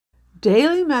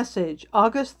Daily Message,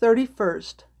 August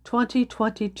 31st,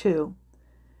 2022.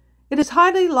 It is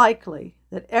highly likely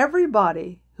that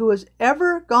everybody who has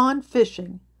ever gone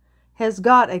fishing has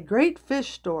got a great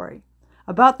fish story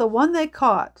about the one they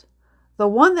caught, the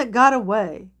one that got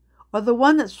away, or the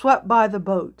one that swept by the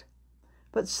boat.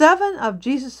 But 7 of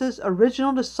Jesus'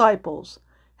 original disciples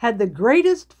had the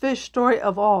greatest fish story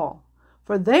of all,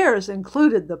 for theirs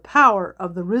included the power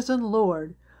of the risen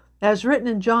Lord, as written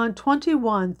in John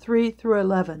 21,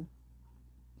 3-11.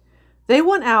 They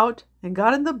went out and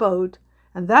got in the boat,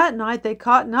 and that night they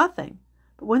caught nothing.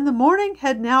 But when the morning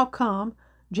had now come,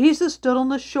 Jesus stood on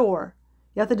the shore,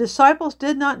 yet the disciples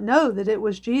did not know that it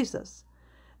was Jesus.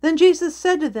 Then Jesus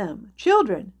said to them,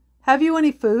 "Children, have you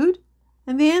any food?"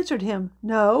 And they answered him,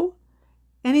 "No."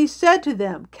 And he said to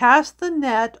them, "Cast the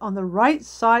net on the right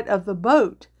side of the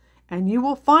boat, and you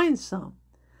will find some."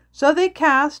 So they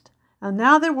cast, and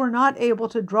now they were not able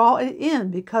to draw it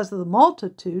in because of the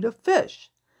multitude of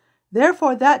fish.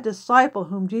 Therefore that disciple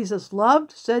whom Jesus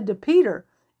loved said to Peter,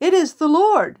 "It is the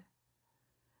Lord."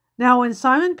 Now when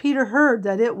Simon Peter heard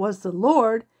that it was the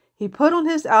Lord, he put on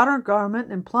his outer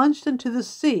garment and plunged into the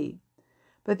sea.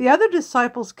 But the other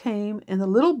disciples came in the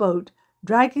little boat,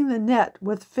 dragging the net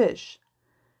with fish.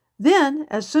 Then,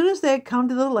 as soon as they had come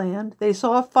to the land, they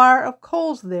saw a fire of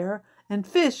coals there, and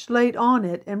fish laid on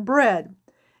it, and bread.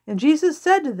 And Jesus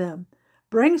said to them,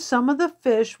 "Bring some of the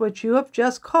fish which you have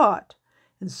just caught."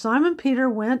 And Simon Peter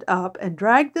went up and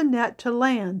dragged the net to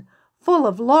land, full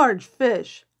of large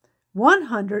fish,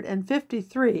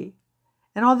 153.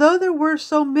 And although there were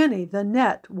so many, the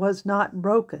net was not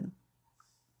broken.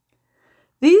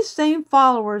 These same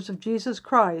followers of Jesus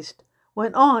Christ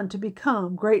went on to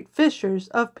become great fishers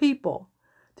of people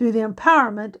through the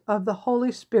empowerment of the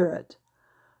Holy Spirit.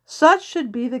 Such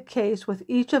should be the case with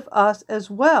each of us as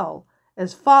well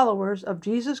as followers of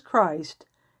Jesus Christ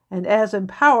and as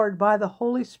empowered by the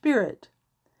Holy Spirit.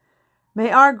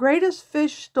 May our greatest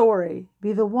fish story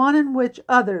be the one in which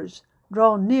others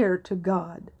draw near to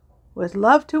God. With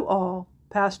love to all,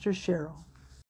 Pastor Cheryl.